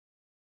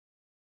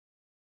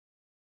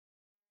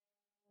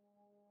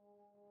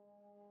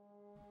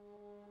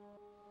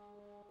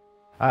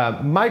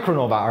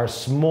Micronova are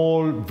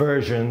small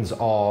versions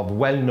of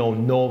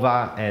well-known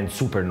nova and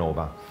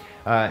supernova.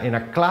 In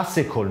a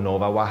classical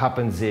nova, what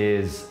happens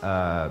is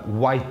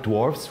white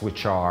dwarfs,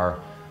 which are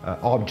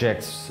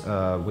objects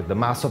with the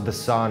mass of the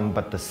sun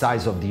but the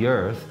size of the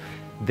Earth,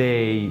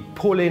 they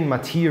pull in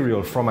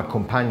material from a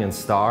companion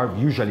star,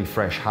 usually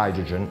fresh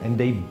hydrogen, and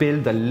they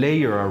build a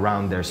layer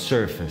around their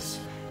surface.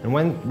 And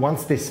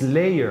once this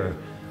layer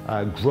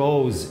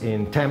grows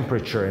in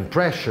temperature and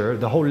pressure,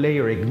 the whole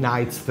layer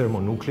ignites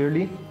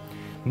thermonuclearly.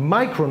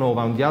 Micronova,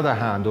 on the other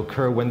hand,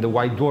 occur when the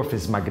white dwarf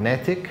is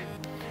magnetic,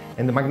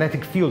 and the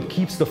magnetic field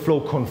keeps the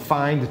flow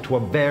confined to a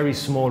very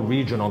small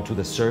region onto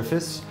the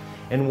surface.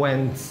 And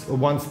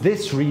once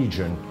this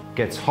region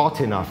gets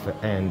hot enough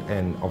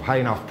and of high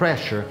enough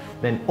pressure,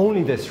 then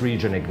only this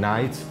region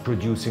ignites,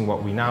 producing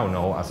what we now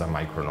know as a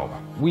micronova.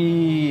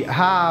 We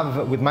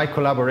have, with my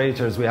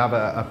collaborators, we have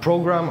a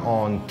program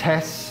on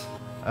TESS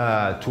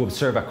to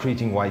observe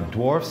accreting white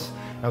dwarfs.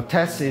 Now,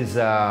 TESS is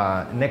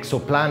an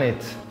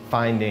exoplanet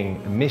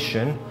finding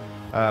mission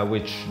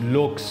which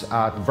looks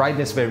at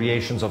brightness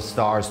variations of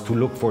stars to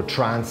look for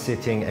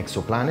transiting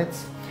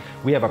exoplanets.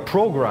 We have a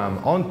program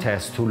on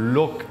TESS to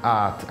look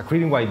at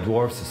accreting white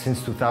dwarfs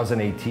since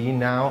 2018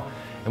 now,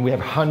 and we have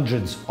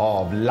hundreds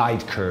of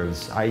light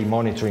curves, i.e.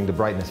 monitoring the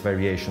brightness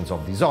variations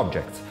of these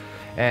objects.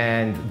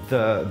 And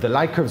the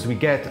light curves we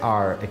get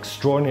are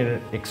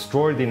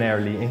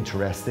extraordinarily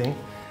interesting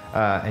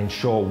and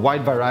show a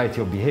wide variety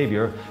of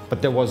behavior,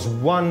 but there was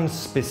one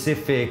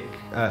specific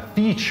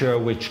feature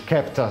which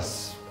kept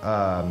us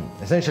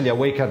essentially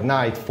awake at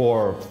night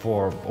for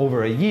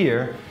over a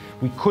year.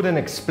 We couldn't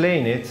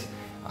explain it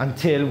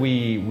until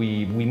we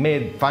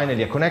made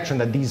finally a connection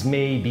that these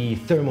may be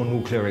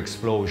thermonuclear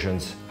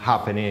explosions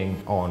happening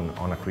on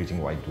accreting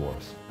white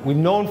dwarfs. We've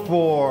known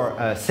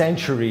for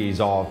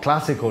centuries of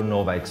classical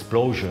nova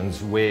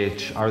explosions,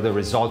 which are the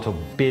result of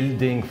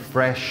building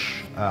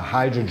fresh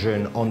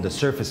hydrogen on the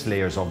surface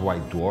layers of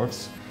white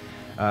dwarfs.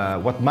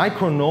 What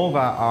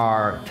micronova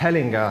are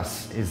telling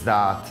us is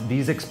that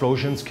these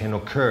explosions can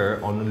occur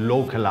on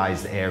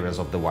localized areas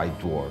of the white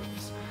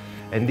dwarfs.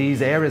 And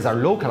these areas are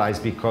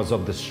localized because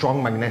of the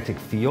strong magnetic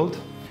field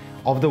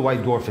of the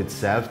white dwarf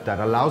itself that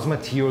allows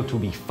material to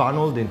be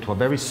funneled into a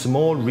very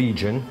small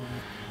region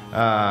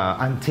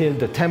until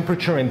the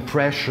temperature and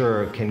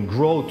pressure can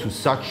grow to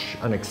such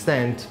an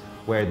extent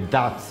where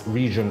that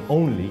region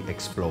only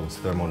explodes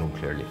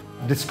thermonuclearly.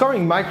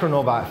 Discovering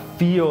micronova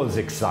feels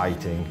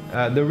exciting.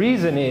 The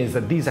reason is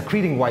that these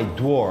accreting white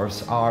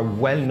dwarfs are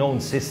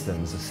well-known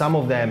systems. Some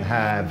of them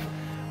have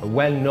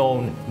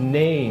well-known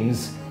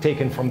names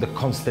taken from the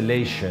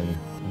constellation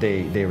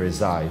they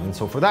reside. And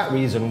so for that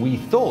reason, we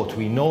thought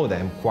we know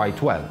them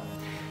quite well.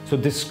 So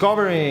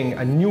discovering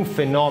a new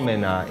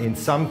phenomena in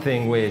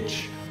something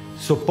which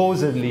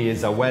supposedly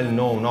is a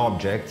well-known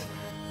object,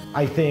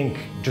 I think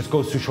just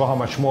goes to show how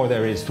much more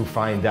there is to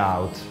find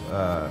out.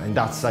 And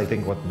that's, I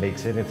think, what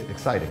makes it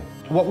exciting.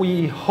 What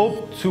we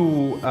hope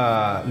to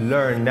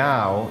learn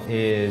now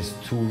is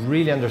to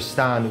really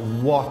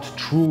understand what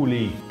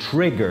truly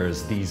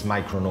triggers these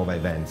micronova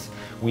events.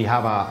 We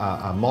have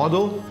a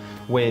model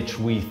which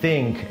we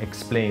think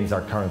explains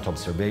our current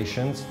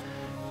observations,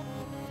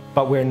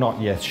 but we're not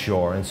yet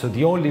sure. And so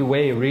the only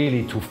way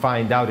really to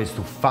find out is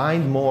to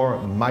find more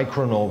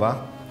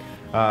micronova,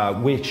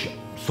 which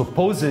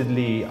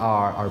supposedly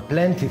are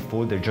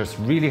plentiful. They're just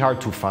really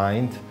hard to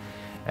find.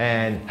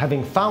 And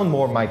having found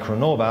more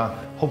micronova,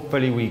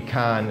 hopefully we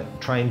can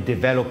try and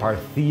develop our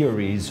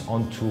theories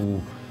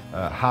onto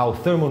how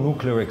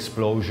thermonuclear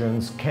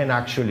explosions can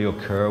actually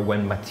occur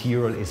when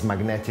material is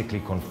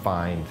magnetically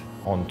confined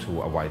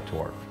onto a white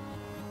dwarf.